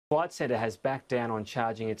Flight Centre has backed down on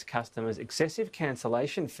charging its customers excessive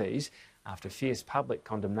cancellation fees after fierce public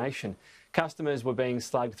condemnation. Customers were being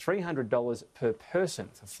slugged $300 per person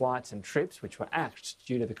for flights and trips which were axed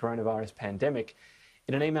due to the coronavirus pandemic.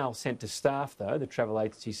 In an email sent to staff, though, the travel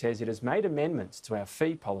agency says it has made amendments to our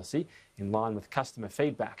fee policy in line with customer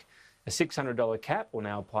feedback. A $600 cap will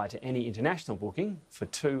now apply to any international booking for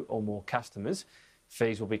 2 or more customers.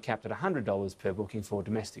 Fees will be capped at $100 per booking for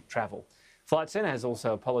domestic travel. Flight Centre has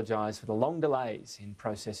also apologised for the long delays in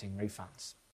processing refunds.